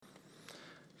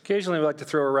Occasionally, we like to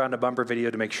throw around a bumper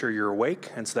video to make sure you're awake,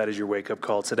 and so that is your wake-up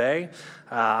call today.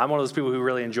 I'm one of those people who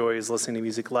really enjoys listening to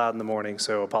music loud in the morning,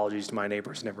 so apologies to my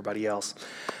neighbors and everybody else.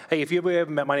 Hey, if you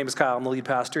haven't met, my name is Kyle. I'm the lead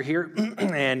pastor here,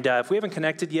 and if we haven't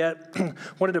connected yet,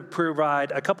 wanted to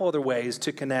provide a couple other ways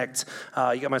to connect.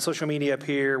 You got my social media up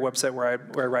here, website where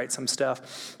I write some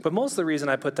stuff, but most of the reason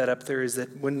I put that up there is that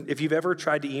if you've ever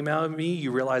tried to email me,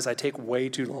 you realize I take way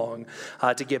too long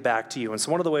to get back to you, and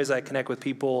so one of the ways I connect with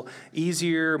people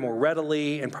easier, more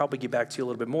readily, and probably get back to you a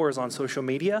little bit more is on social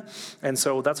media. And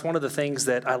so that's one of the things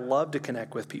that I love to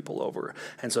connect with people over.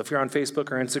 And so if you're on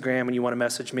Facebook or Instagram and you want to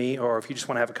message me, or if you just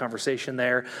want to have a conversation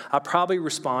there, I'll probably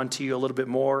respond to you a little bit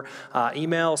more.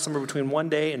 Email somewhere between 1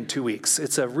 day and 2 weeks.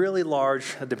 It's a really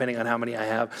large, depending on how many I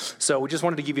have. So we just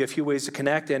wanted to give you a few ways to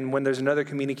connect. And when there's another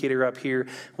communicator up here,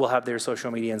 we'll have their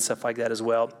social media and stuff like that as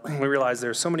well. We realize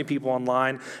there's so many people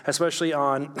online, especially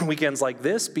on weekends like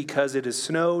this, because it has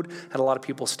snowed and a lot of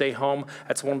people stay home.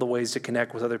 That's one of the ways to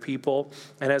connect with other people.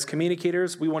 And as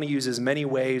communicators, we want to use as many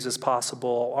ways as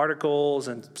possible, articles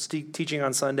and teaching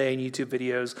on Sunday and YouTube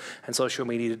videos and social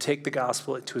media to take the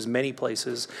gospel to as many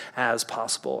places as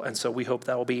possible. And so we hope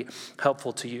that will be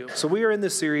helpful to you. So we are in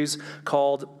this series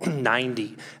called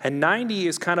 90. And 90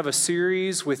 is kind of a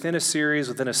series within a series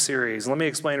within a series. Let me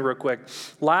explain it real quick.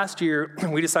 Last year,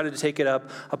 we decided to take it up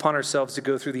upon ourselves to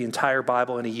go through the entire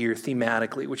Bible in a year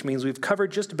thematically, which means we've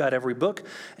covered just about every book.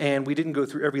 And we didn't go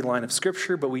through every line of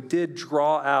scripture, but we did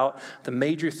draw out the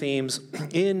major themes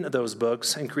in those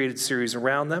books and created series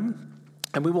around them.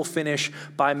 And we will finish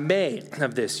by May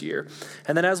of this year.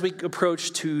 And then as we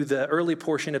approach to the early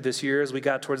portion of this year, as we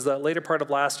got towards the later part of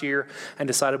last year and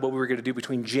decided what we were going to do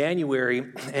between January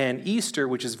and Easter,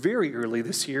 which is very early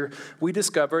this year, we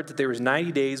discovered that there was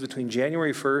 90 days between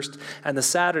January 1st and the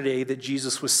Saturday that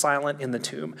Jesus was silent in the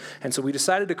tomb. And so we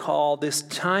decided to call this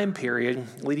time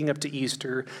period leading up to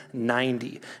Easter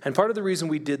 90. And part of the reason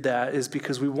we did that is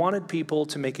because we wanted people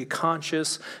to make a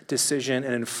conscious decision,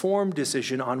 an informed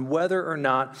decision on whether or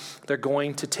not they're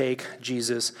going to take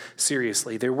Jesus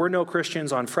seriously. There were no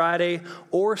Christians on Friday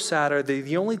or Saturday.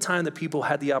 The only time that people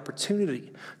had the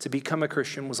opportunity to become a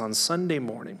Christian was on Sunday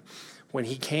morning, when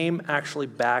he came actually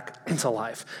back into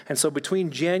life. And so between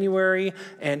January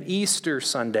and Easter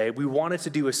Sunday, we wanted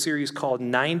to do a series called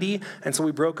 90. And so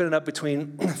we broke it up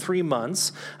between 3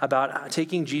 months about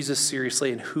taking Jesus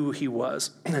seriously and who he was.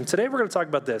 And today we're going to talk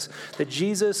about this, that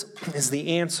Jesus is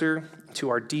the answer to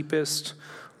our deepest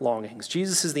longings.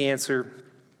 Jesus is the answer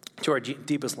to our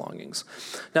deepest longings.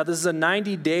 Now, this is a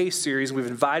 90-day series. We've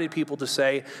invited people to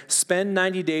say, spend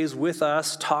 90 days with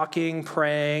us, talking,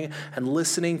 praying, and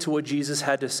listening to what Jesus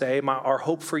had to say. Our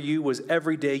hope for you was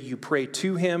every day you pray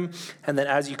to him, and then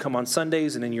as you come on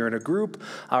Sundays and then you're in a group,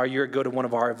 or you go to one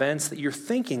of our events, that you're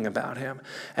thinking about him.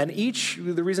 And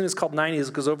the reason it's called 90 is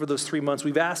because over those 3 months,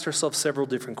 we've asked ourselves several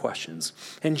different questions.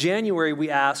 In January, we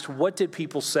asked, what did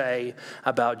people say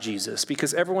about Jesus?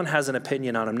 Because everyone has an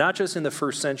opinion on him, not just in the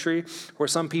first century, where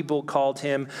some people called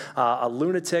him a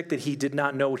lunatic, that he did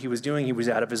not know what he was doing. He was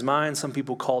out of his mind. Some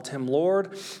people called him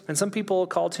Lord, and some people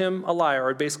called him a liar,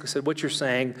 or basically said, what you're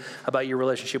saying about your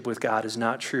relationship with God is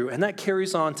not true. And that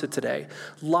carries on to today.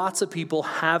 Lots of people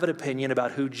have an opinion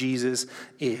about who Jesus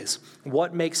is,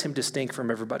 what makes him distinct from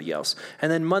everybody else.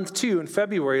 And then month 2 in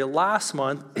February, last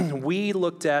month, we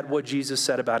looked at what Jesus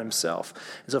said about himself.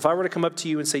 And so if I were to come up to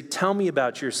you and say, tell me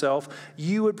about yourself,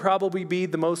 you would probably be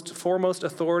the foremost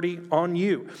authority on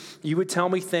you. You would tell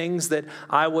me things that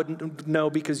I wouldn't know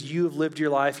because you have lived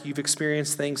your life, you've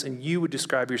experienced things, and you would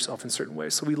describe yourself in certain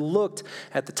ways. So we looked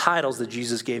at the titles that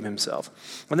Jesus gave himself.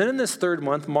 And then in this third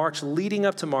month, March, leading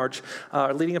up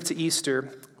to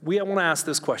Easter, I want to ask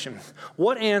this question.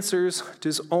 What answers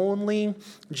does only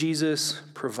Jesus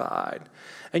provide?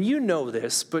 And you know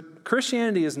this, but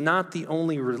Christianity is not the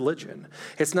only religion.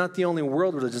 It's not the only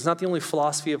world religion. It's not the only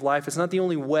philosophy of life. It's not the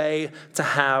only way to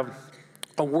have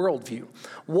a worldview.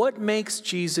 What makes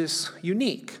Jesus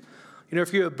unique? You know,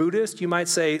 if you're a Buddhist, you might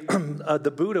say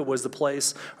the Buddha was the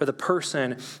place or the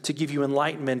person to give you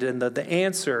enlightenment and the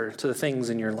answer to the things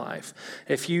in your life.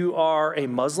 If you are a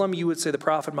Muslim, you would say the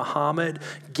Prophet Muhammad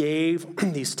gave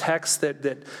these texts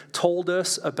that told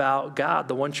us about God,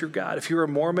 the one true God. If you're a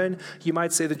Mormon, you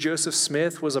might say that Joseph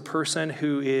Smith was a person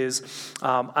who is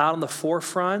out on the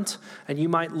forefront, and you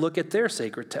might look at their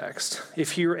sacred text.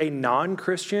 If you're a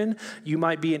non-Christian, you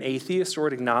might be an atheist or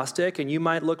an agnostic, and you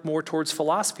might look more towards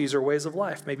philosophies or ways ways of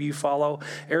life. Maybe you follow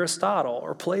Aristotle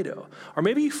or Plato. Or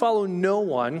maybe you follow no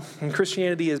one, and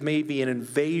Christianity is maybe an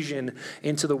invasion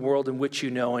into the world in which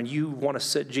you know, and you want to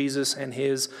set Jesus and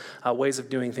his ways of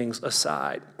doing things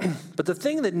aside. But the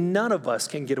thing that none of us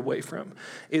can get away from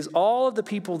is all of the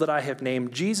people that I have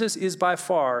named. Jesus is by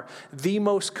far the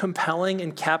most compelling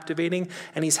and captivating,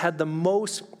 and he's had the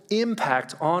most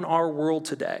impact on our world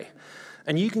today.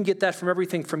 And you can get that from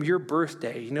everything from your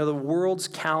birthday. You know, the world's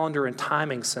calendar and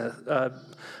timing,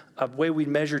 a way we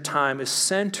measure time is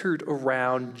centered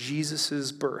around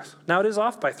Jesus' birth. Now, it is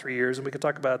off by 3 years, and we can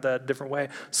talk about that a different way.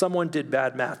 Someone did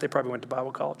bad math. They probably went to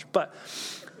Bible college. But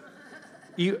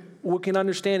what we can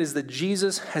understand is that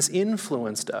Jesus has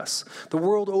influenced us. The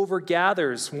world over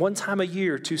gathers one time a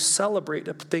year to celebrate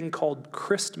a thing called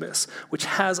Christmas, which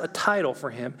has a title for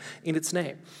him in its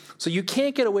name. So you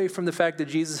can't get away from the fact that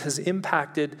Jesus has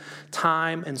impacted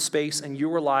time and space in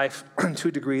your life to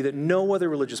a degree that no other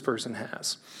religious person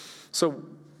has. So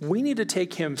we need to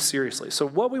take him seriously. So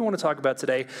what we want to talk about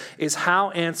today is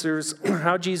how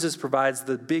Jesus provides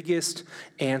the biggest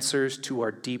answers to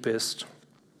our deepest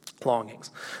longings.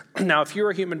 Now, if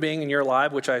you're a human being and you're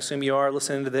alive, which I assume you are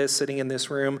listening to this, sitting in this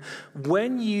room,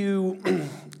 when you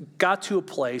got to a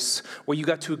place where you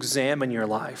got to examine your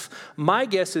life, my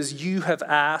guess is you have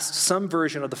asked some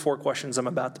version of the 4 questions I'm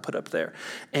about to put up there.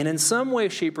 And in some way,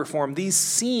 shape, or form, these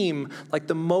seem like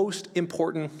the most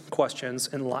important questions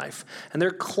in life. And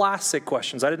they're classic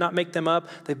questions. I did not make them up.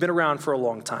 They've been around for a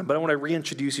long time, but I want to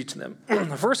reintroduce you to them.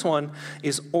 The first one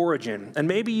is origin. And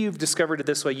maybe you've discovered it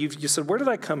this way. You said, where did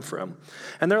I come from?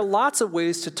 And there are lots of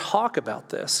ways to talk about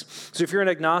this. So if you're an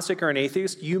agnostic or an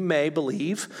atheist, you may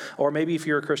believe, or maybe if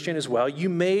you're a Christian as well, you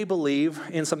may believe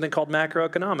in something called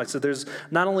macroeconomics, that there's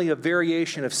not only a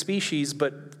variation of species,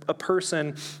 but a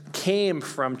person came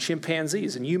from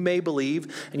chimpanzees. And you may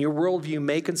believe, and your worldview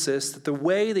may consist, that the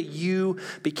way that you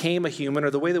became a human, or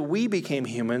the way that we became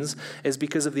humans, is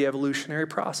because of the evolutionary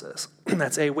process.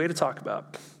 That's a way to talk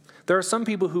about. There are some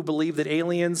people who believe that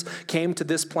aliens came to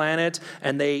this planet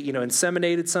and they,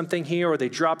 inseminated something here, or they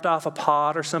dropped off a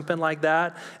pod or something like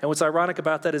that. And what's ironic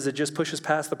about that is it just pushes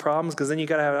past the problems, because then you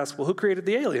got to ask, well, who created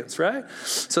the aliens, right?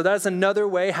 So that's another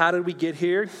way. How did we get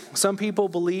here? Some people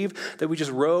believe that we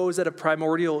just rose at a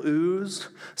primordial ooze.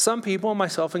 Some people,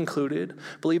 myself included,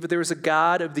 believe that there is a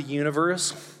God of the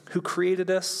universe who created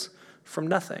us from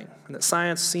nothing, and that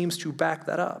science seems to back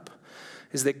that up.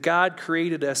 Is that God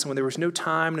created us, and when there was no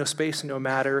time, no space, and no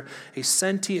matter, a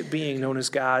sentient being known as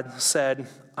God said,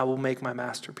 I will make my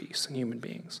masterpiece in human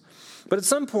beings. But at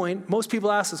some point, most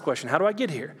people ask this question, how do I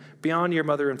get here? Beyond your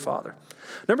mother and father.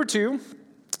 Number 2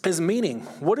 is meaning.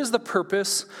 What is the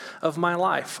purpose of my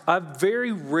life? I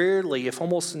very rarely, if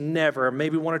almost never,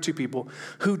 maybe 1 or 2 people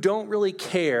who don't really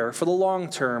care for the long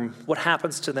term what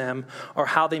happens to them or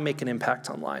how they make an impact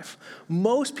on life.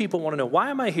 Most people want to know, why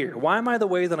am I here? Why am I the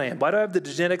way that I am? Why do I have the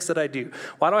genetics that I do?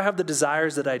 Why do I have the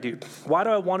desires that I do? Why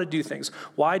do I want to do things?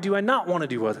 Why do I not want to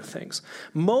do other things?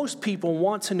 Most people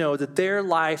want to know that their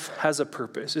life has a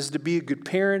purpose. Is it to be a good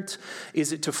parent?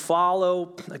 Is it to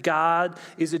follow God?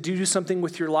 Is it to do something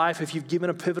with your life? If you've given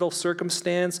a pivotal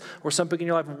circumstance or something in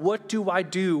your life, what do I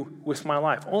do with my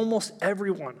life? Almost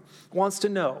everyone wants to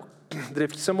know that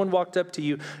if someone walked up to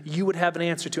you, you would have an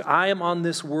answer to, I am on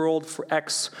this world for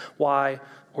X, Y,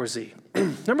 or Z.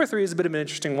 Number 3 is a bit of an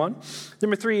interesting one.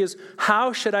 Number 3 is,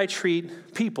 how should I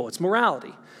treat people? It's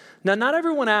morality. Now, not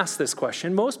everyone asks this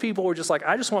question. Most people are just like,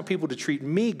 I just want people to treat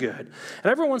me good.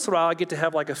 And every once in a while, I get to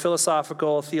have like a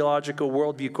philosophical, theological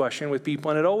worldview question with people,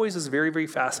 and it always is very, very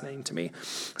fascinating to me,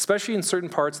 especially in certain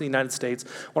parts of the United States,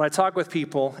 when I talk with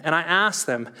people and I ask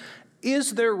them,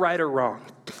 is there right or wrong?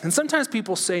 And sometimes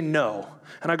people say no.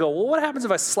 And I go, well, what happens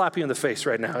if I slap you in the face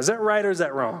right now? Is that right or is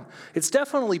that wrong? It's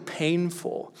definitely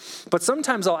painful. But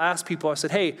sometimes I'll ask people, I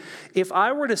said, hey, if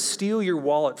I were to steal your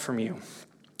wallet from you,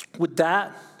 would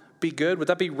that be good? Would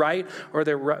that be right, or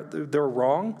they're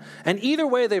wrong? And either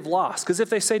way, they've lost. Because if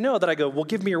they say no, then I go, well,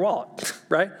 give me your wallet,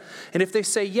 right? And if they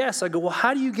say yes, I go, well,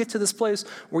 how do you get to this place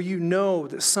where you know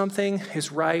that something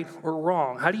is right or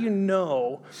wrong? How do you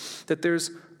know that there's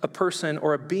a person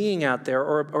or a being out there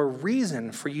or a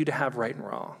reason for you to have right and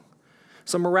wrong?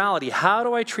 So morality, how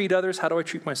do I treat others? How do I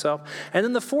treat myself? And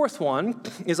then the 4th one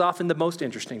is often the most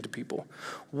interesting to people.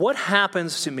 What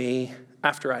happens to me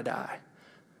after I die?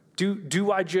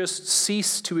 Do I just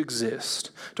cease to exist?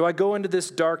 Do I go into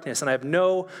this darkness and I have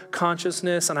no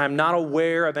consciousness and I'm not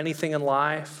aware of anything in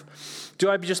life? Do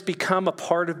I just become a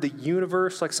part of the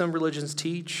universe like some religions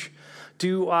teach?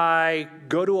 Do I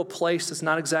go to a place that's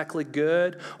not exactly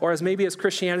good? Or as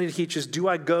Christianity teaches, do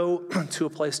I go to a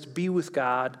place to be with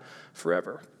God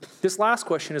forever? This last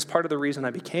question is part of the reason I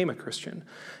became a Christian,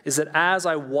 is that as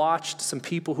I watched some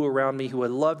people who were around me who I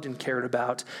loved and cared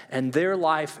about, and their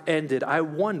life ended, I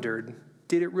wondered,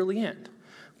 did it really end?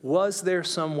 Was there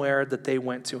somewhere that they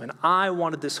went to? And I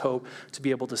wanted this hope to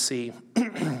be able to see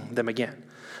them again.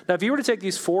 Now, if you were to take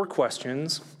these 4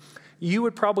 questions, you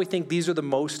would probably think these are the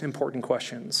most important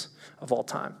questions of all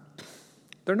time.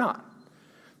 They're not.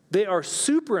 They are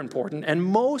super important, and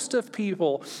most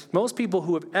people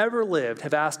who have ever lived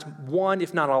have asked one,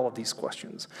 if not all of these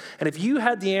questions. And if you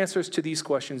had the answers to these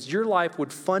questions, your life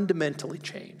would fundamentally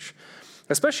change,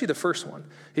 especially the first one.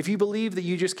 If you believe that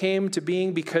you just came to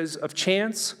being because of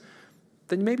chance,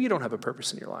 then maybe you don't have a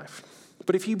purpose in your life.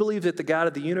 But if you believe that the God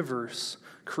of the universe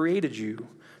created you,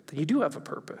 then you do have a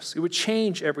purpose. It would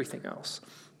change everything else.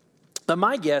 Now,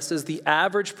 my guess is the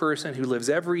average person who lives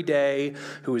every day,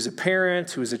 who is a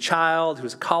parent, who is a child, who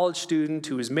is a college student,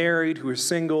 who is married, who is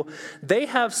single, they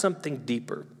have something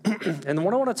deeper. And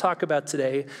what I want to talk about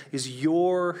today is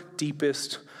your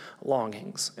deepest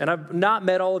longings. And I've not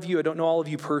met all of you. I don't know all of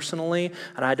you personally,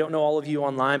 and I don't know all of you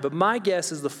online, but my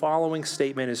guess is the following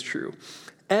statement is true.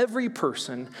 Every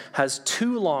person has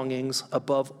 2 longings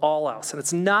above all else. And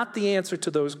it's not the answer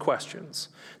to those questions.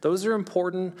 Those are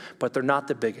important, but they're not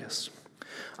the biggest.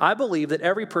 I believe that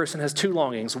every person has 2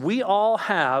 longings. We all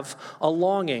have a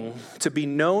longing to be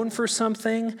known for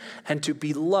something and to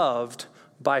be loved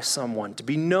by someone. To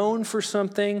be known for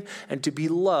something and to be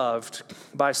loved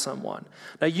by someone.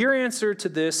 Now, your answer to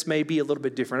this may be a little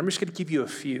bit different. I'm just going to give you a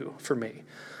few for me.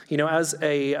 You know, as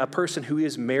a person who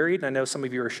is married, and I know some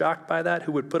of you are shocked by that,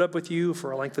 who would put up with you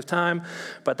for a length of time,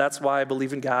 but that's why I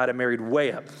believe in God. I'm married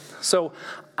way up. So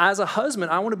as a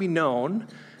husband, I want to be known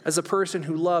as a person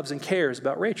who loves and cares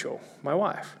about Rachel, my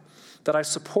wife, that I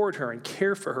support her and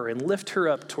care for her and lift her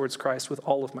up towards Christ with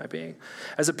all of my being.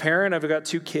 As a parent, I've got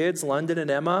 2 kids, London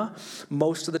and Emma.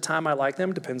 Most of the time I like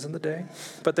them, depends on the day,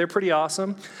 but they're pretty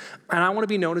awesome. And I want to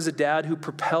be known as a dad who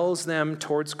propels them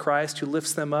towards Christ, who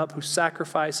lifts them up, who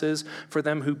sacrifices for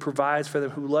them, who provides for them,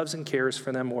 who loves and cares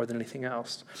for them more than anything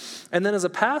else. And then as a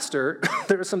pastor,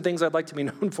 there are some things I'd like to be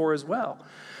known for as well.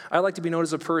 I like to be known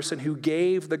as a person who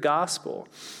gave the gospel,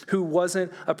 who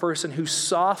wasn't a person who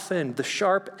softened the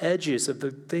sharp edges of the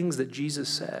things that Jesus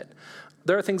said.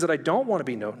 There are things that I don't want to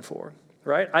be known for,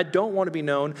 right? I don't want to be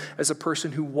known as a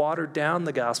person who watered down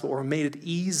the gospel or made it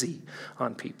easy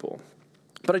on people.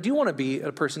 But I do want to be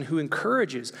a person who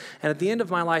encourages. And at the end of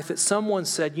my life, that someone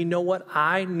said, you know what?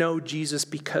 I know Jesus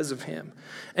because of him.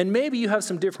 And maybe you have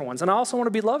some different ones. And I also want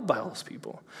to be loved by all those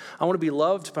people. I want to be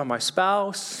loved by my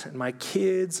spouse and my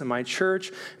kids and my church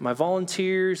and my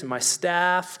volunteers and my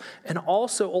staff and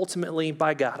also ultimately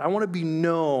by God. I want to be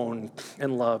known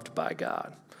and loved by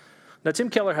God. Now,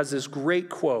 Tim Keller has this great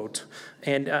quote,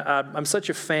 and I'm such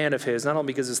a fan of his, not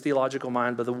only because of his theological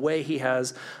mind, but the way he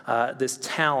has this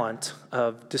talent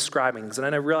of describing things.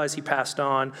 And I realize he passed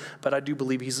on, but I do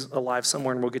believe he's alive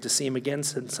somewhere, and we'll get to see him again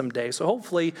someday. So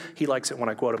hopefully he likes it when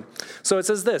I quote him. So it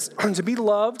says this, to be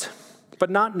loved but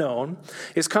not known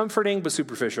is comforting but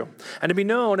superficial. And to be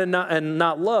known and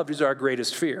not loved is our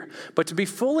greatest fear. But to be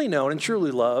fully known and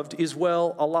truly loved is,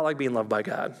 well, a lot like being loved by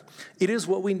God. It is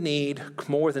what we need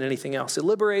more than anything else. It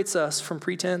liberates us from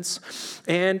pretense,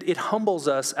 and it humbles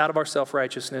us out of our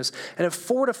self-righteousness, and it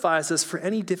fortifies us for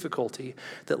any difficulty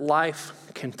that life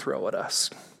can throw at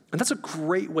us. And that's a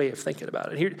great way of thinking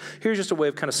about it. Here's just a way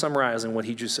of kind of summarizing what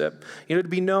he just said. You know, to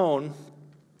be known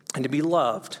and to be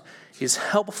loved is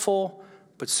helpful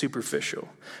but superficial.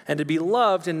 And to be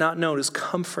loved and not known is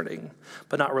comforting,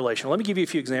 but not relational. Let me give you a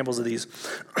few examples of these.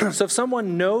 So if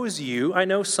someone knows you, I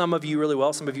know some of you really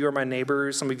well. Some of you are my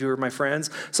neighbors. Some of you are my friends.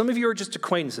 Some of you are just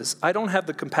acquaintances. I don't have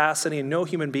the capacity, and no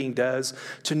human being does,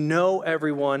 to know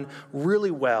everyone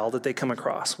really well that they come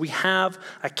across. We have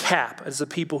a cap as the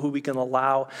people who we can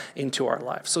allow into our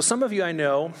lives. So some of you I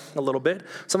know a little bit.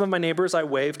 Some of my neighbors I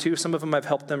wave to. Some of them I've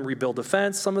helped them rebuild a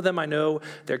fence. Some of them I know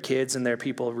their kids and their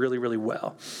people really, really well.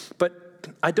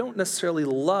 But I don't necessarily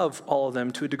love all of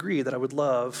them to a degree that I would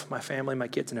love my family, my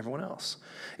kids, and everyone else.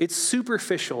 It's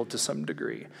superficial to some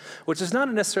degree, which is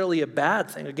not necessarily a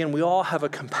bad thing. Again, we all have a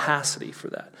capacity for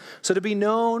that. So to be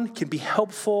known can be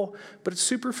helpful, but it's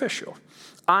superficial.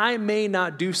 I may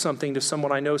not do something to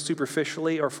someone I know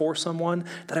superficially or for someone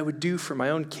that I would do for my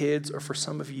own kids or for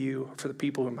some of you or for the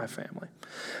people in my family.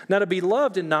 Now, to be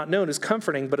loved and not known is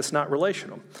comforting, but it's not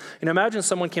relational. You know, imagine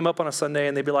someone came up on a Sunday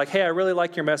and they'd be like, hey, I really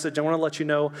like your message. I want to let you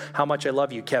know how much I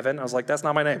love you, Kevin. I was like, that's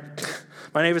not my name.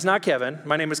 My name is not Kevin.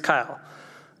 My name is Kyle.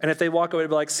 And if they walk away, they'll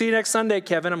be like, see you next Sunday,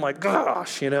 Kevin. I'm like,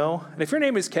 gosh, And if your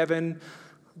name is Kevin,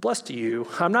 blessed to you.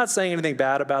 I'm not saying anything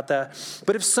bad about that.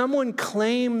 But if someone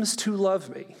claims to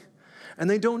love me and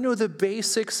they don't know the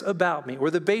basics about me or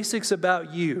the basics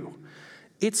about you,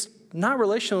 it's not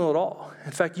relational at all.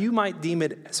 In fact, you might deem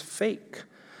it as fake.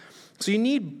 So you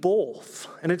need both.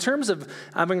 And in terms of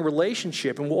having a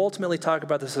relationship, and we'll ultimately talk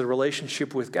about this as a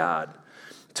relationship with God,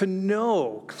 to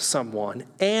know someone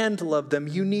and love them,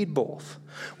 you need both.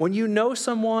 When you know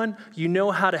someone, you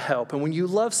know how to help. And when you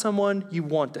love someone, you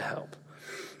want to help.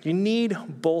 You need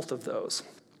both of those.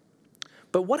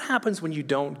 But what happens when you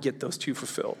don't get those two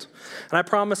fulfilled? And I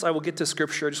promise I will get to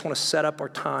Scripture. I just want to set up our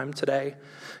time today.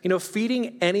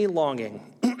 Feeding any longing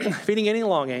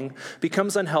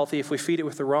becomes unhealthy if we feed it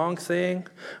with the wrong thing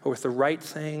or with the right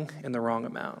thing in the wrong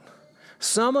amount.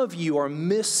 Some of you are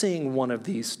missing one of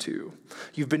these two.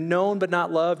 You've been known but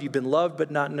not loved. You've been loved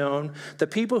but not known. The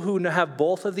people who have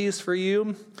both of these for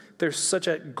you, there's such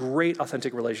a great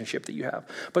authentic relationship that you have.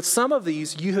 But some of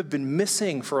these you have been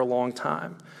missing for a long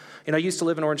time. I used to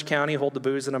live in Orange County, hold the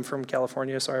booze, and I'm from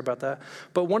California, sorry about that.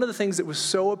 But one of the things that was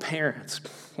so apparent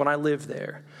when I lived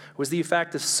there was the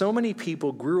fact that so many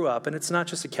people grew up, and it's not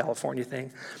just a California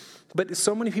thing, but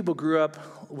so many people grew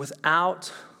up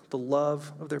without the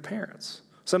love of their parents.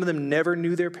 Some of them never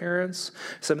knew their parents.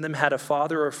 Some of them had a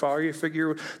father or father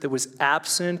figure that was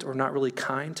absent or not really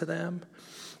kind to them.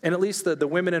 And at least the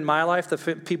women in my life,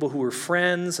 the people who were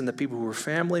friends and the people who were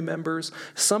family members,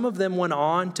 some of them went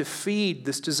on to feed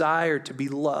this desire to be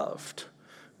loved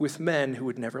with men who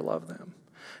would never love them.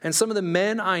 And some of the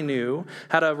men I knew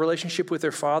had a relationship with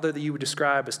their father that you would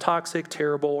describe as toxic,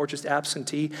 terrible, or just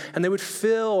absentee, and they would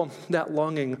fill that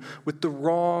longing with the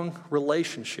wrong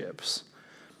relationships.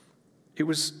 It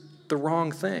was the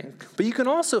wrong thing. But you can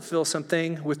also fill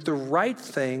something with the right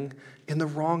thing in the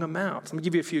wrong amount. Let me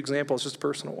give you a few examples, just a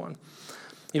personal one.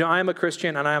 I am a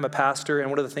Christian and I am a pastor, and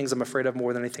one of the things I'm afraid of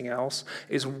more than anything else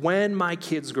is when my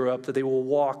kids grow up that they will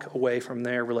walk away from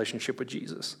their relationship with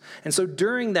Jesus. And so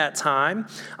during that time,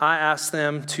 I ask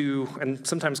them to, and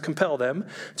sometimes compel them,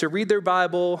 to read their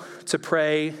Bible, to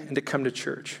pray, and to come to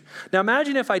church. Now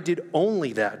imagine if I did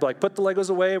only that, like put the Legos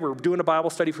away, we're doing a Bible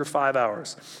study for 5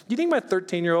 hours. Do you think my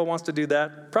 13-year-old wants to do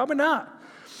that? Probably not.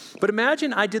 But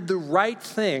imagine I did the right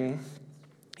thing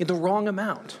in the wrong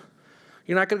amount.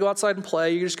 You're not going to go outside and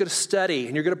play. You're just going to study,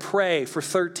 and you're going to pray for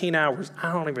 13 hours.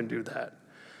 I don't even do that.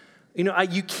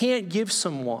 You can't give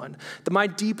someone that my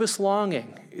deepest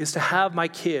longing is to have my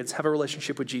kids have a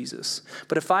relationship with Jesus.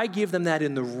 But if I give them that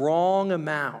in the wrong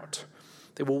amount,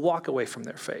 they will walk away from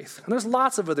their faith. And there's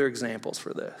lots of other examples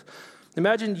for this.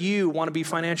 Imagine you want to be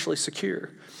financially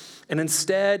secure. And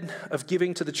instead of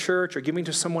giving to the church or giving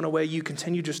to someone away, you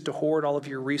continue just to hoard all of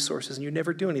your resources and you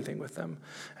never do anything with them.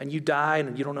 And you die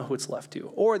and you don't know who it's left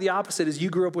to. Or the opposite is you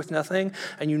grew up with nothing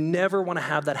and you never want to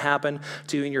have that happen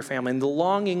to you and your family. And the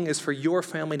longing is for your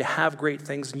family to have great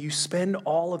things and you spend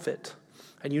all of it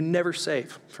and you never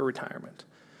save for retirement.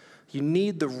 You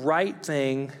need the right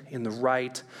thing in the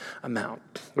right amount.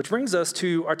 Which brings us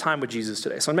to our time with Jesus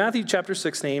today. So in Matthew chapter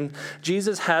 16,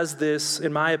 Jesus has this,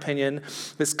 in my opinion,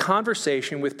 this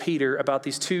conversation with Peter about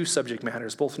these two subject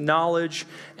matters, both knowledge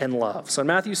and love. So in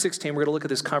Matthew 16, we're going to look at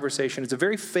this conversation. It's a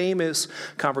very famous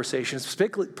conversation,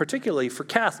 particularly for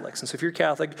Catholics. And so if you're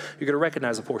Catholic, you're going to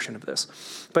recognize a portion of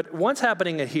this. But what's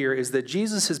happening here is that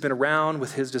Jesus has been around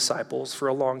with his disciples for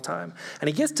a long time. And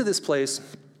he gets to this place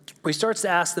where he starts to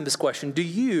ask them this question: do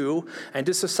you and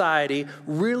does society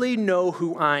really know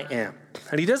who I am?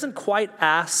 And he doesn't quite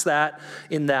ask that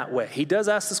in that way. He does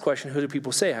ask this question, who do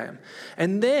people say I am?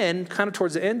 And then, kind of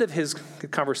towards the end of his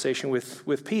conversation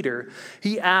with Peter,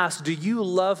 he asks, do you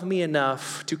love me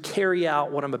enough to carry out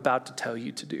what I'm about to tell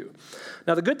you to do?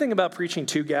 Now, the good thing about preaching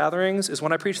two gatherings is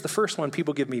when I preach the first one,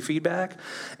 people give me feedback.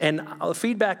 And the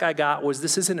feedback I got was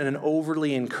this isn't an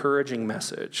overly encouraging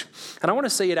message. And I want to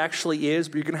say it actually is,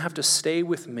 but you're going to have to stay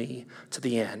with me to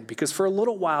the end. Because for a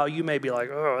little while, you may be like,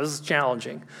 oh, this is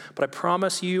challenging. But I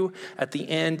promise you, at the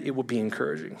end, it will be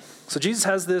encouraging. So Jesus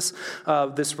has this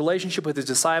relationship with his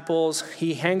disciples.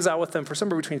 He hangs out with them for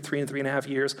somewhere between 3 and 3.5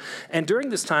 years. And during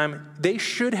this time, they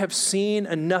should have seen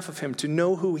enough of him to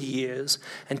know who he is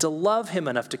and to love him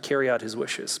enough to carry out his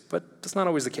wishes. But that's not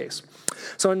always the case.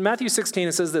 So in Matthew 16,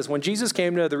 it says this: when Jesus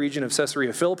came to the region of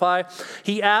Caesarea Philippi,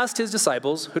 he asked his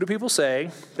disciples, who do people say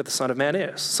that the Son of Man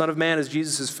is? Son of Man is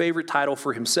Jesus' favorite title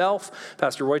for himself.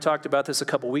 Pastor Roy talked about this a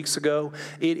couple weeks ago.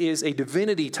 It is a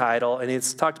divinity title, and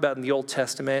it's talked about in the Old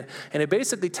Testament, and it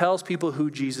basically tells people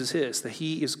who Jesus is, that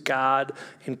he is God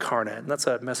incarnate. And that's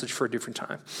a message for a different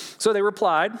time. So they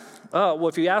replied, oh, well,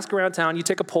 if you ask around town, you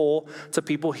take a poll to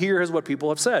people, here is what people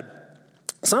have said.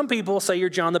 Some people say you're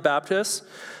John the Baptist,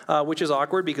 which is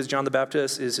awkward because John the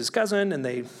Baptist is his cousin and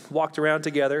they walked around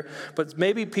together. But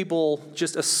maybe people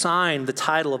just assign the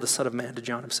title of the Son of Man to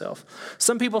John himself.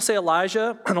 Some people say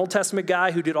Elijah, an Old Testament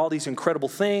guy who did all these incredible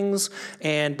things.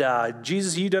 And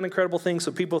Jesus, you done incredible things.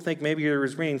 So people think maybe there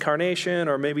was reincarnation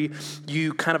or maybe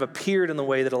you kind of appeared in the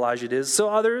way that Elijah did. So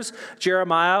others,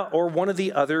 Jeremiah or one of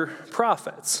the other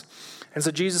prophets. And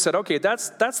so Jesus said, okay, that's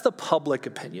the public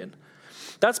opinion.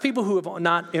 That's people who have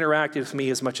not interacted with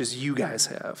me as much as you guys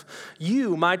have.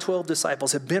 You, my 12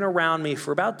 disciples, have been around me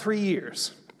for about 3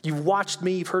 years. You've watched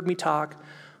me, you've heard me talk.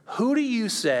 Who do you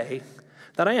say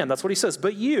that I am? That's what he says.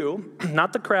 But you,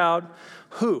 not the crowd,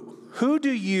 who? Who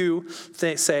do you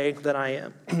say that I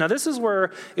am? Now, this is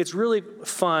where it's really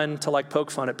fun to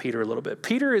poke fun at Peter a little bit.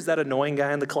 Peter is that annoying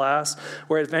guy in the class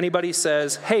where if anybody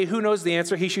says, hey, who knows the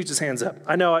answer? He shoots his hands up.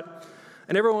 I know it.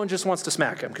 And everyone just wants to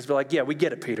smack him because they're like, yeah, we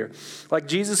get it, Peter. Like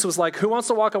Jesus was like, who wants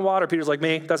to walk on water? Peter's like,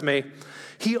 me, that's me.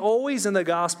 He always in the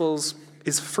Gospels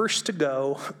is first to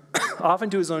go, often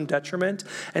to his own detriment,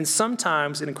 and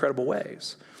sometimes in incredible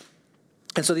ways.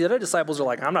 And so the other disciples are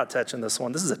like, I'm not touching this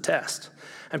one. This is a test.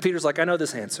 And Peter's like, I know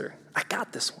this answer. I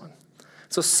got this one.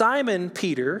 So Simon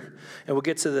Peter, and we'll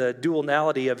get to the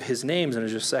duality of his names in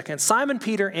just a second. Simon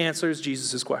Peter answers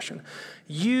Jesus' question.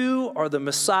 You are the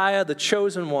Messiah, the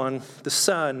chosen one, the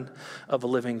Son of a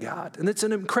living God. And it's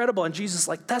an incredible, and Jesus is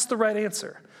like, that's the right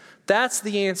answer. That's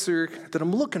the answer that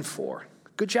I'm looking for.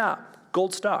 Good job,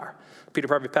 gold star. Peter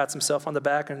probably pats himself on the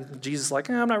back, and Jesus is like,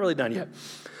 I'm not really done yet.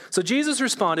 So Jesus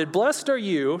responded, blessed are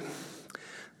you,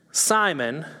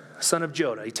 Simon, son of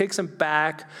Jonah. He takes him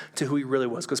back to who he really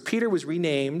was because Peter was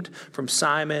renamed from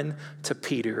Simon to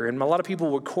Peter. And a lot of people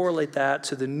would correlate that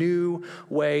to the new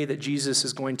way that Jesus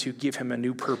is going to give him a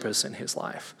new purpose in his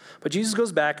life. But Jesus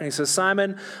goes back and he says,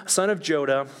 Simon, son of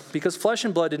Jonah, because flesh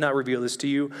and blood did not reveal this to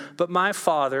you, but my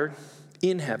Father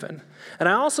in heaven. And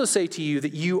I also say to you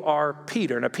that you are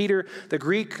Peter. Now, Peter, the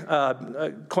Greek,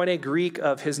 Koine Greek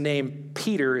of his name,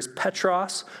 Peter, is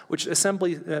Petros, which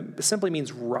simply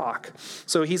means rock.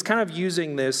 So he's kind of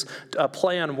using this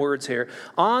play on words here.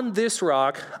 On this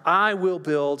rock, I will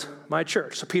build my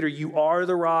church. So, Peter, you are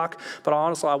the rock, but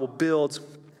honestly, I will build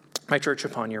my church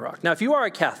upon your rock. Now, if you are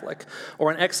a Catholic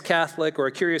or an ex-Catholic or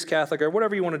a curious Catholic or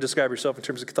whatever you want to describe yourself in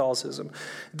terms of Catholicism,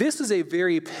 this is a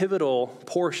very pivotal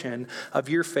portion of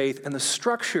your faith and the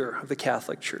structure of the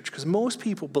Catholic Church. Because most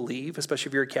people believe,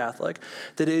 especially if you're a Catholic,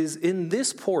 that it is in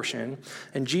this portion,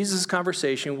 in Jesus'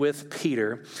 conversation with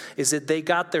Peter, is that they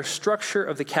got their structure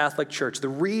of the Catholic Church. The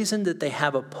reason that they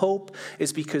have a pope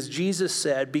is because Jesus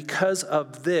said, because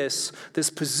of this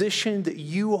position that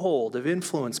you hold of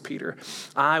influence, Peter,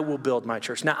 I will build my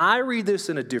church. Now, I read this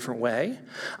in a different way.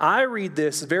 I read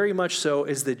this very much so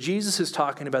as that Jesus is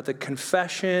talking about the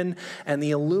confession and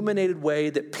the illuminated way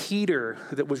that Peter,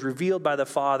 that was revealed by the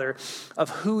Father of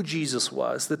who Jesus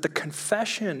was, that the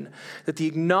confession, that the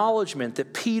acknowledgement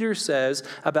that Peter says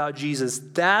about Jesus,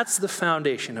 that's the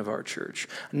foundation of our church,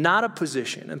 not a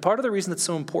position. And part of the reason that's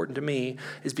so important to me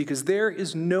is because there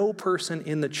is no person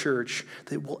in the church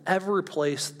that will ever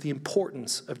replace the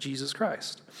importance of Jesus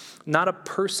Christ. Not a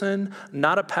person,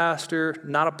 not a pastor,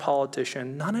 not a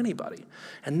politician, not anybody.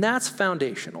 And that's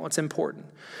foundational. It's important.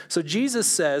 So Jesus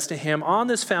says to him, on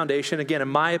this foundation, again, in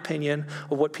my opinion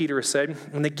of what Peter has said,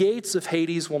 and the gates of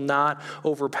Hades will not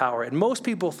overpower it. And most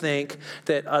people think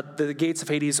that the gates of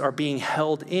Hades are being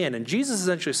held in. And Jesus is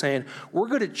essentially saying, we're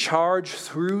going to charge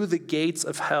through the gates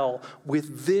of hell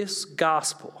with this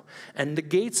gospel. And the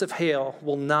gates of hell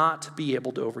will not be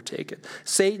able to overtake it.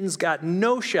 Satan's got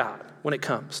no shot when it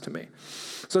comes to me.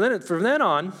 So then from then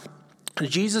on,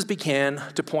 Jesus began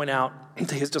to point out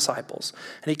to his disciples.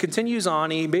 And he continues on.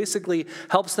 He basically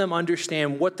helps them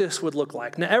understand what this would look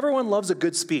like. Now, everyone loves a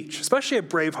good speech, especially a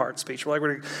Braveheart speech. We're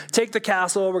going to take the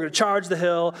castle. We're going to charge the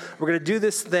hill. We're going to do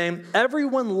this thing.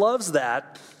 Everyone loves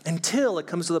that until it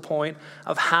comes to the point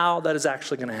of how that is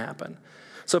actually going to happen.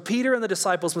 So Peter and the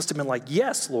disciples must have been like,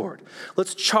 yes, Lord,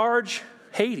 let's charge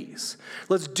Hades.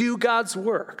 Let's do God's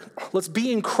work. Let's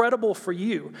be incredible for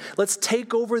you. Let's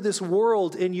take over this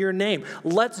world in your name.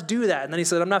 Let's do that. And then he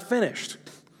said, I'm not finished.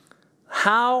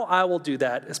 How I will do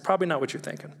that is probably not what you're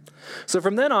thinking. So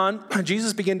from then on,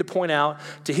 Jesus began to point out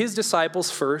to his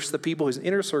disciples first, the people, his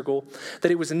inner circle,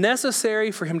 that it was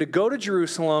necessary for him to go to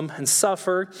Jerusalem and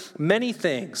suffer many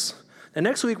things. And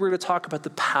next week, we're going to talk about the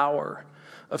power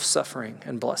of suffering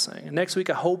and blessing. And next week,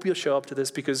 I hope you'll show up to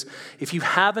this because if you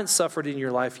haven't suffered in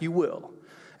your life, you will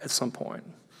at some point.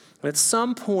 And at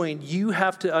some point, you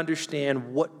have to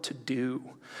understand what to do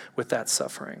with that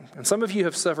suffering. And some of you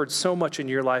have suffered so much in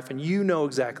your life, and you know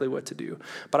exactly what to do.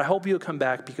 But I hope you'll come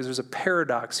back because there's a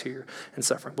paradox here in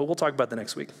suffering. But we'll talk about that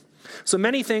next week. So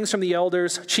many things from the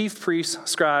elders, chief priests,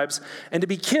 scribes, and to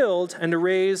be killed and to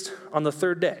raised on the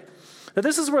third day. Now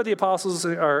this is where the apostles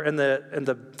are and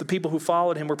the people who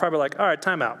followed him were probably like, all right,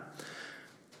 time out.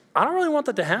 I don't really want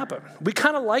that to happen. We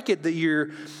kind of like it that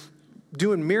you're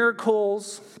doing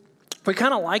miracles. We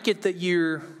kind of like it that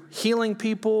you're healing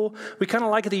people. We kind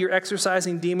of like it that you're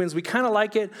exorcising demons. We kind of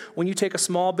like it when you take a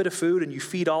small bit of food and you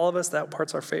feed all of us. That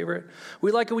part's our favorite.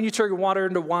 We like it when you turn water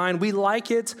into wine. We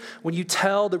like it when you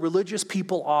tell the religious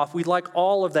people off. We like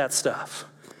all of that stuff.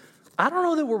 I don't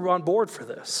know that we're on board for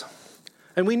this.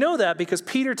 And we know that because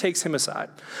Peter takes him aside.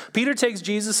 Peter takes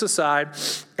Jesus aside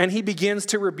and he begins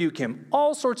to rebuke him.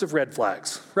 All sorts of red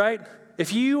flags, right?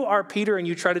 If you are Peter and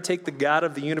you try to take the God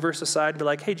of the universe aside and be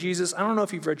like, hey, Jesus, I don't know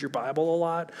if you've read your Bible a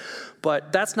lot,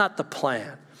 but that's not the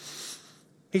plan.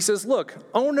 He says, look,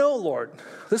 oh no, Lord,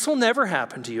 this will never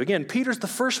happen to you. Again, Peter's the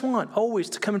first one always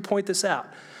to come and point this out.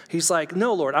 He's like,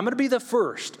 no, Lord, I'm going to be the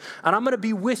first, and I'm going to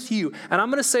be with you, and I'm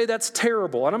going to say that's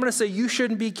terrible, and I'm going to say you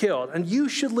shouldn't be killed, and you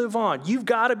should live on. You've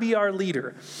got to be our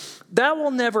leader. That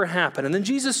will never happen. And then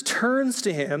Jesus turns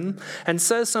to him and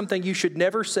says something you should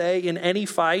never say in any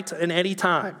fight, in any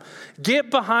time. Get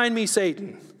behind me,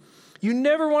 Satan. You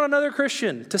never want another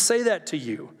Christian to say that to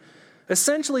you.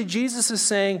 Essentially, Jesus is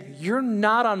saying, you're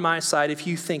not on my side if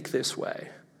you think this way.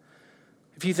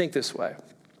 If you think this way.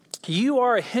 You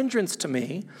are a hindrance to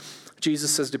me, Jesus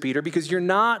says to Peter, because you're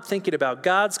not thinking about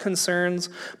God's concerns,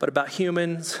 but about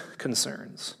humans'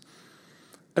 concerns.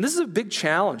 And this is a big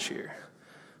challenge here,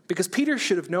 because Peter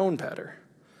should have known better.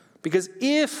 Because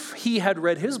if he had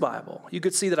read his Bible, you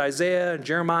could see that Isaiah and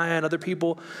Jeremiah and other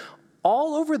people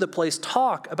all over the place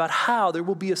talk about how there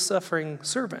will be a suffering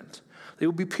servant. They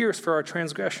will be pierced for our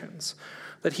transgressions,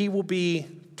 that he will be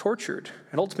tortured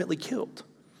and ultimately killed.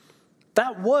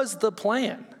 That was the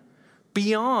plan.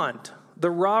 Beyond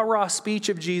the rah-rah speech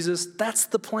of Jesus, that's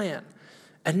the plan.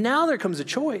 And now there comes a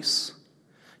choice.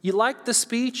 You like the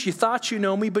speech, you thought you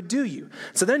know me, but do you?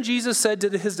 So then Jesus said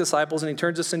to his disciples, and he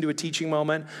turns us into a teaching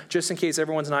moment, just in case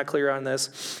everyone's not clear on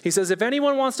this. He says, if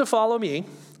anyone wants to follow me,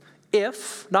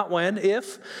 if, not when,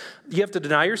 if, you have to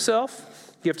deny yourself.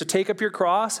 You have to take up your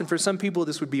cross, and for some people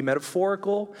this would be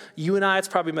metaphorical. You and I, it's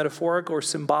probably metaphorical or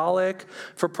symbolic.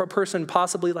 For a person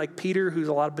possibly like Peter, who's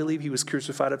a lot believe he was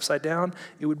crucified upside down,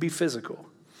 it would be physical.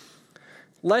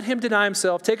 Let him deny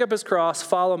himself, take up his cross,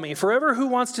 follow me. Forever who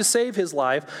wants to save his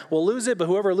life will lose it, but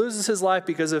whoever loses his life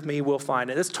because of me will find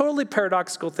it. It's a totally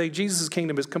paradoxical thing. Jesus'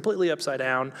 kingdom is completely upside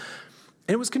down,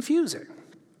 and it was confusing.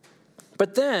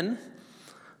 But then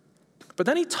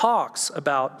he talks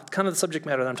about kind of the subject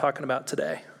matter that I'm talking about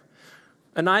today.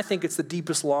 And I think it's the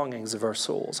deepest longings of our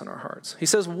souls and our hearts. He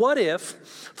says, what if,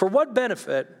 for what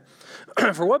benefit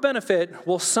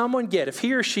will someone get if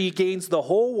he or she gains the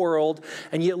whole world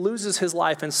and yet loses his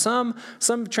life? And some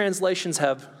translations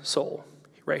have soul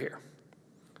right here.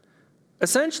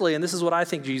 Essentially, and this is what I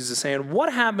think Jesus is saying,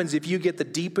 what happens if you get the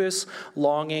deepest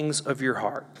longings of your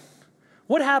heart?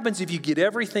 What happens if you get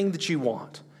everything that you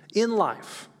want in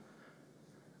life?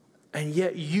 And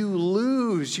yet you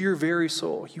lose your very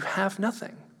soul. You have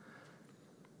nothing.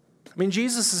 I mean,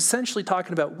 Jesus is essentially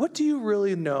talking about, what do you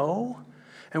really know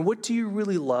and what do you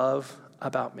really love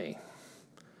about me?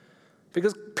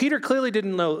 Because Peter clearly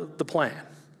didn't know the plan.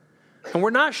 And we're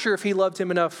not sure if he loved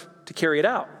him enough to carry it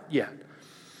out yet.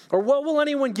 Or what will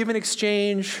anyone give in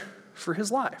exchange for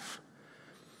his life?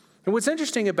 And what's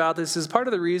interesting about this is part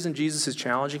of the reason Jesus is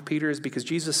challenging Peter is because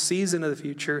Jesus sees into the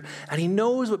future and he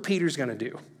knows what Peter's going to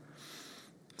do.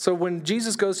 So when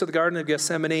Jesus goes to the Garden of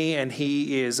Gethsemane and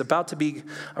he is about to be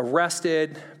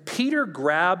arrested, Peter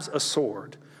grabs a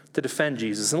sword to defend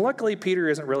Jesus. And luckily, Peter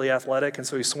isn't really athletic, and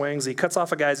so he swings. He cuts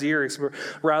off a guy's ear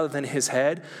rather than his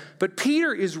head. But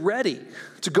Peter is ready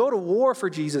to go to war for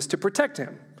Jesus to protect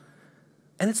him.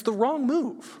 And it's the wrong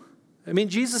move. I mean,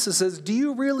 Jesus says, do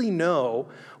you really know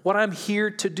what I'm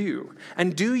here to do?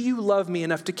 And do you love me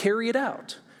enough to carry it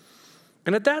out?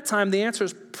 And at that time, the answer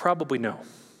is probably no.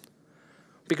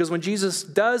 Because when Jesus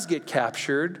does get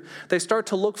captured, they start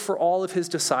to look for all of his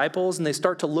disciples, and they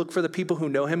start to look for the people who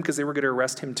know him because they were going to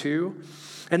arrest him too.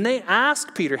 And they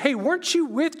ask Peter, hey, weren't you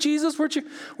with Jesus? Weren't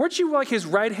you like his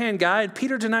right-hand guy? And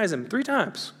Peter denies him 3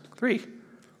 times. 3.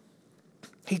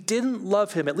 He didn't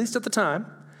love him, at least at the time,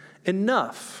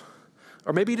 enough.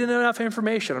 Or maybe he didn't have enough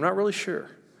information. I'm not really sure.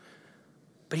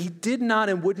 But he did not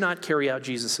and would not carry out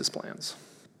Jesus' plans.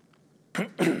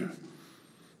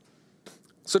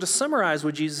 So to summarize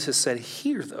what Jesus has said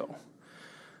here, though,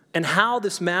 and how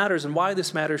this matters and why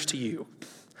this matters to you.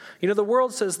 You know, the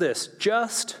world says this,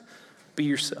 just be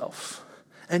yourself.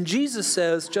 And Jesus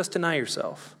says, just deny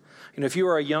yourself. You know, if you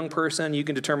are a young person, you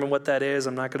can determine what that is.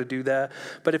 I'm not going to do that.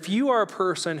 But if you are a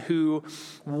person who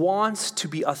wants to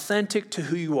be authentic to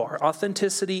who you are,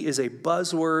 authenticity is a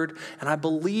buzzword, and I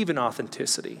believe in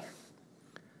authenticity.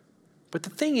 But the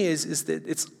thing is that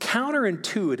it's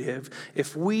counterintuitive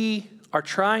if we are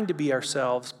trying to be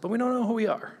ourselves, but we don't know who we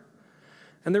are.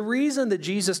 And the reason that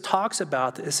Jesus talks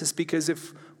about this is because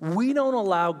if we don't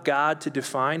allow God to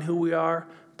define who we are,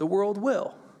 the world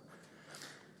will.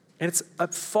 And it's a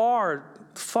far,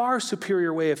 far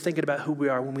superior way of thinking about who we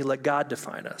are when we let God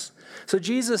define us. So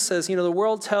Jesus says, you know, the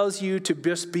world tells you to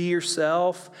just be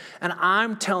yourself, and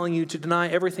I'm telling you to deny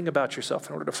everything about yourself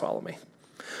in order to follow me.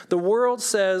 The world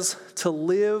says to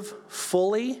live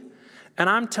fully, and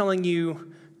I'm telling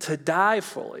you to die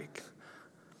fully.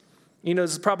 You know,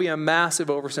 this is probably a massive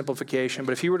oversimplification,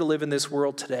 but if you were to live in this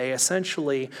world today,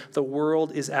 essentially the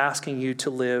world is asking you to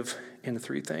live in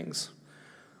three things: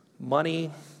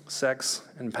 money, sex,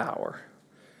 and power.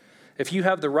 If you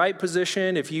have the right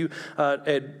position, if you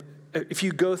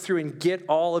go through and get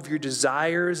all of your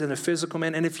desires in a physical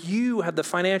man, and if you have the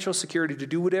financial security to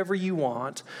do whatever you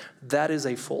want, that is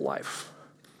a full life.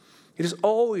 It has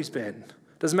always been,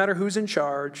 doesn't matter who's in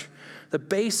charge, the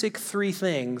basic three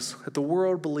things that the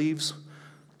world believes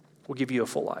will give you a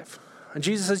full life. And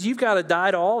Jesus says, you've got to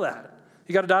die to all that.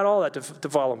 You've got to die to all that to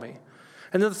follow me.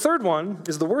 And then the third one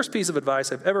is the worst piece of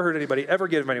advice I've ever heard anybody ever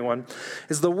give anyone,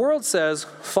 is the world says,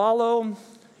 follow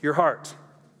your heart.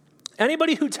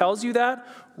 Anybody who tells you that,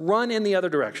 run in the other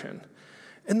direction.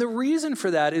 And the reason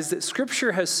for that is that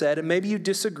Scripture has said, and maybe you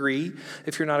disagree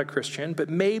if you're not a Christian, but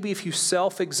maybe if you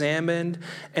self-examined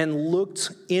and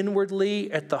looked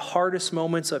inwardly at the hardest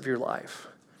moments of your life,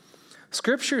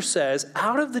 Scripture says,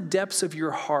 out of the depths of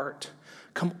your heart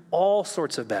come all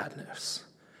sorts of badness,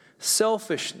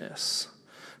 selfishness,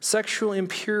 sexual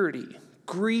impurity,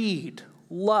 greed,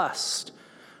 lust,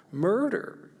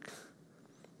 murder.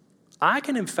 I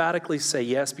can emphatically say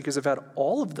yes because I've had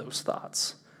all of those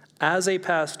thoughts as a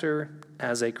pastor,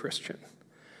 as a Christian.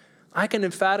 I can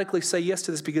emphatically say yes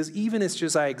to this because even as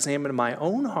just I examine my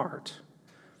own heart,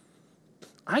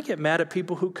 I get mad at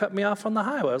people who cut me off on the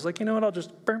highway. I was like, you know what, I'll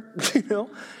just,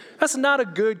 that's not a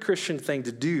good Christian thing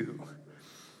to do.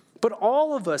 But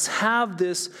all of us have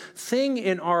this thing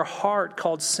in our heart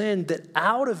called sin that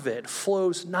out of it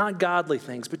flows not godly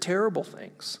things, but terrible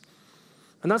things.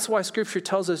 And that's why Scripture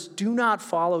tells us, do not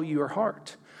follow your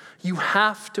heart. You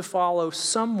have to follow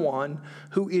someone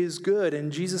who is good.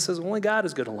 And Jesus says, only God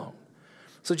is good alone.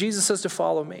 So Jesus says to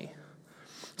follow me.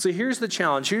 So here's the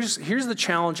challenge. Here's the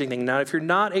challenging thing. Now, if you're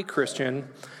not a Christian,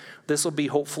 this will be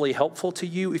hopefully helpful to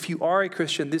you. If you are a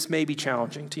Christian, this may be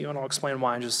challenging to you, and I'll explain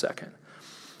why in just a second.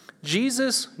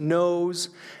 Jesus knows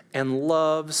and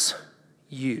loves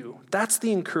you. That's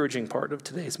the encouraging part of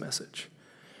today's message.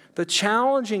 The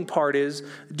challenging part is,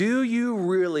 do you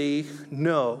really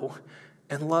know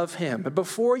and love him? But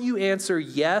before you answer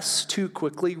yes too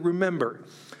quickly, remember,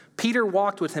 Peter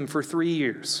walked with him for 3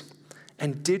 years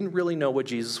and didn't really know what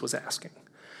Jesus was asking.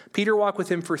 Peter walked with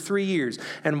him for 3 years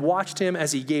and watched him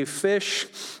as he gave fish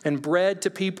and bread to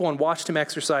people and watched him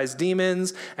exorcise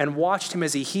demons and watched him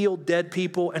as he healed dead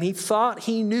people, and he thought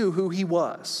he knew who he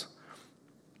was.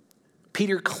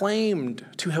 Peter claimed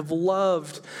to have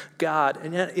loved God,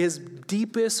 and at his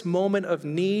deepest moment of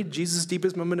need, Jesus'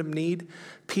 deepest moment of need,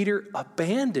 Peter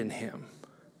abandoned him.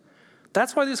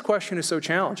 That's why this question is so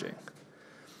challenging.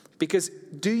 Because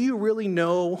do you really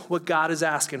know what God is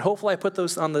asking? Hopefully I put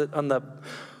those on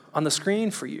the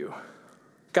screen for you.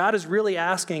 God is really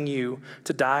asking you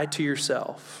to die to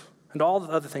yourself and all the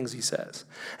other things he says.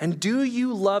 And do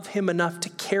you love him enough to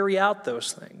carry out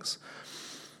those things?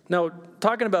 Now,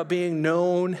 talking about being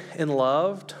known and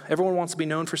loved, everyone wants to be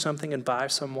known for something and by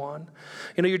someone.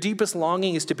 You know, your deepest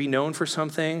longing is to be known for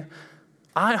something.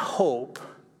 I hope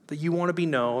that you want to be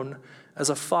known as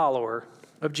a follower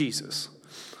of Jesus.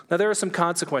 Now, there are some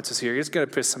consequences here. It's going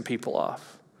to piss some people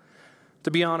off.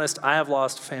 To be honest, I have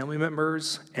lost family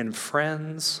members and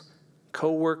friends,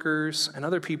 coworkers, and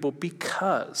other people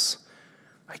because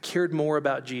I cared more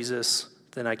about Jesus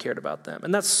than I cared about them.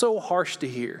 And that's so harsh to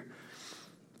hear.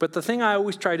 But the thing I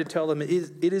always try to tell them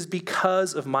is it is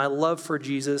because of my love for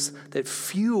Jesus that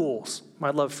fuels my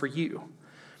love for you.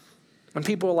 When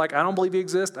people are like, I don't believe he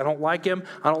exists, I don't like him,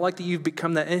 I don't like that you've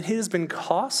become that, and it has been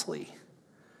costly.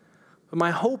 But my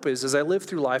hope is, as I live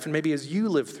through life, and maybe as you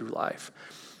live through life,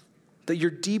 that your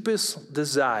deepest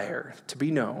desire to be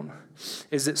known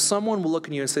is that someone will look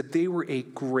at you and say, they were a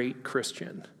great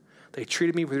Christian. They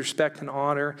treated me with respect and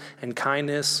honor and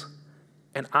kindness,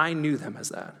 and I knew them as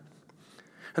that.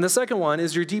 And the second one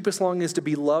is your deepest longing is to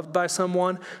be loved by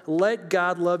someone. Let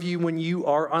God love you when you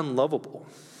are unlovable.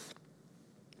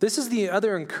 This is the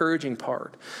other encouraging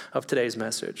part of today's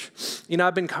message.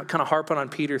 I've been kind of harping on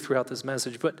Peter throughout this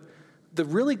message, but the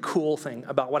really cool thing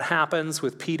about what happens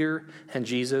with Peter and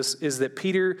Jesus is that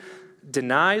Peter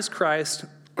denies Christ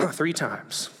 3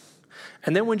 times.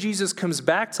 And then when Jesus comes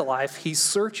back to life, he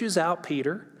searches out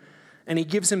Peter and he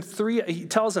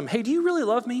tells him, hey, do you really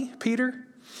love me, Peter?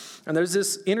 And there's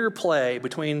this interplay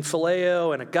between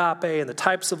phileo and agape and the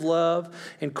types of love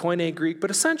in Koine Greek.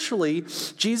 But essentially,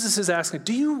 Jesus is asking,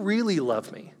 do you really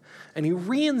love me? And he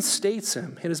reinstates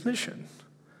him in his mission.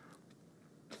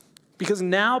 Because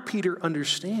now Peter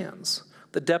understands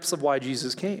the depths of why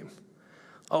Jesus came.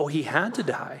 Oh, he had to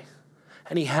die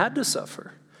and he had to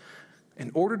suffer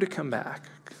in order to come back.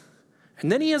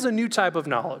 And then he has a new type of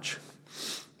knowledge.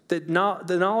 The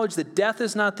knowledge that death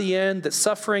is not the end, that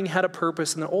suffering had a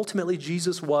purpose, and that ultimately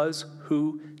Jesus was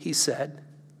who he said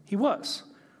he was.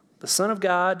 The Son of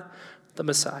God, the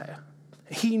Messiah.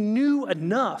 He knew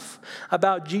enough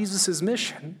about Jesus'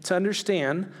 mission to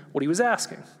understand what he was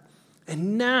asking.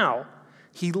 And now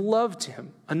he loved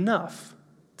him enough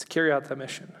to carry out that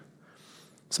mission.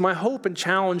 So my hope and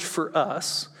challenge for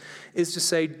us is to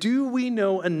say, do we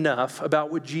know enough about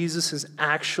what Jesus is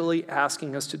actually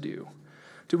asking us to do?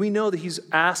 Do we know that he's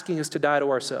asking us to die to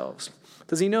ourselves?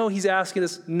 Does he know he's asking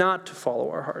us not to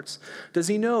follow our hearts? Does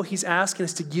he know he's asking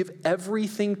us to give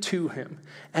everything to him?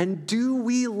 And do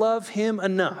we love him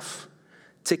enough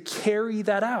to carry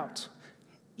that out,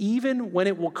 even when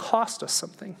it will cost us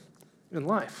something in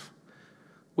life?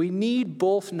 We need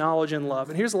both knowledge and love.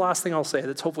 And here's the last thing I'll say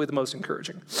that's hopefully the most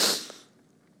encouraging.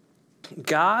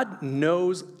 God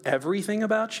knows everything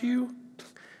about you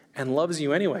and loves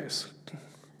you anyways.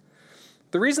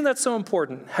 The reason that's so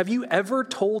important, have you ever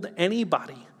told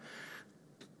anybody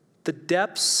the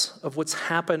depths of what's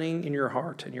happening in your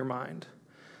heart and your mind?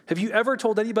 Have you ever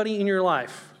told anybody in your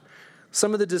life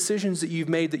some of the decisions that you've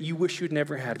made that you wish you'd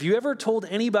never had? Have you ever told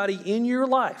anybody in your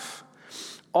life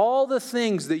all the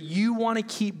things that you want to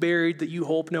keep buried that you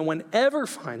hope no one ever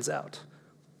finds out?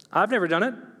 I've never done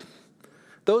it.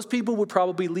 Those people would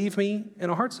probably leave me in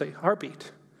a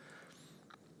heartbeat.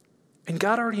 And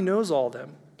God already knows all of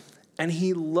them. And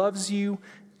he loves you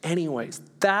anyways.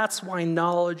 That's why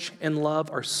knowledge and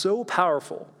love are so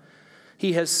powerful.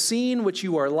 He has seen what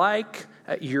you are like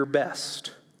at your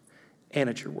best and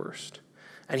at your worst.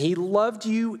 And he loved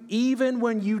you even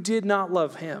when you did not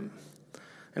love him.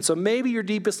 And so maybe your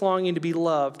deepest longing to be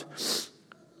loved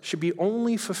should be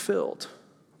only fulfilled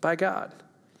by God.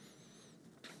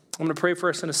 I'm going to pray for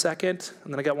us in a second,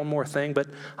 and then I got one more thing, but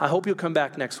I hope you'll come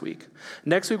back next week.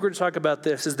 Next week, we're going to talk about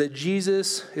this, is that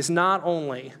Jesus is not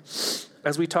only,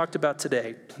 as we talked about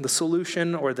today, the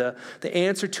solution or the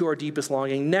answer to our deepest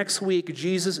longing. Next week,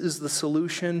 Jesus is the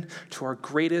solution to our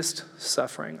greatest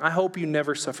suffering. I hope you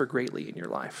never suffer greatly in your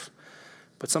life,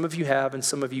 but some of you have and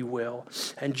some of you will,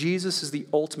 and Jesus is the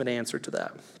ultimate answer to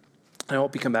that. And I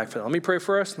hope you come back for that. Let me pray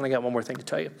for us, and I got one more thing to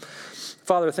tell you.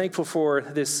 Father, thankful for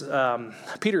this.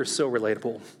 Peter is so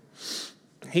relatable.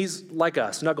 He's like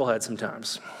us, knucklehead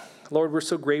sometimes. Lord, we're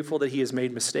so grateful that he has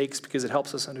made mistakes because it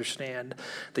helps us understand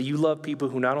that you love people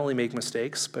who not only make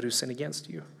mistakes, but who sin against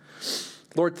you.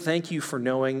 Lord, thank you for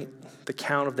knowing the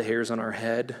count of the hairs on our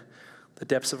head, the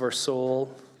depths of our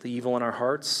soul, the evil in our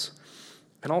hearts,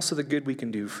 and also the good we can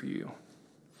do for you.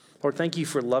 Lord, thank you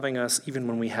for loving us even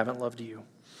when we haven't loved you.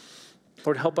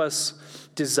 Lord, help us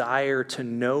desire to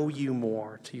know you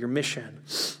more, to your mission,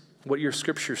 what your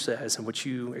scripture says and what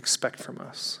you expect from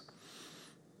us.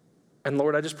 And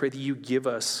Lord, I just pray that you give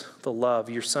us the love,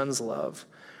 your son's love,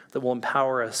 that will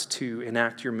empower us to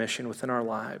enact your mission within our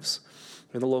lives,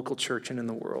 in the local church and in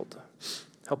the world.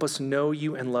 Help us know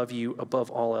you and love you above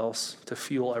all else to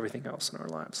fuel everything else in our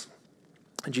lives.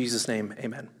 In Jesus' name,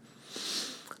 amen.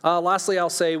 Lastly,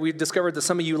 I'll say we discovered that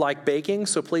some of you like baking,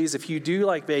 so please, if you do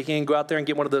like baking, go out there and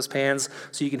get one of those pans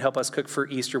so you can help us cook for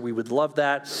Easter. We would love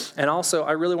that. And also,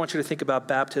 I really want you to think about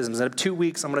baptisms. In 2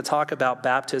 weeks, I'm going to talk about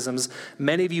baptisms.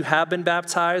 Many of you have been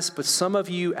baptized, but some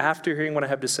of you, after hearing what I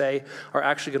have to say, are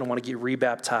actually going to want to get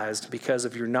rebaptized because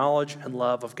of your knowledge and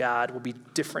love of God will be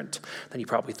different than you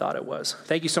probably thought it was.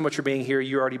 Thank you so much for being here.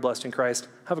 You're already blessed in Christ.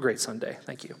 Have a great Sunday.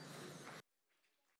 Thank you.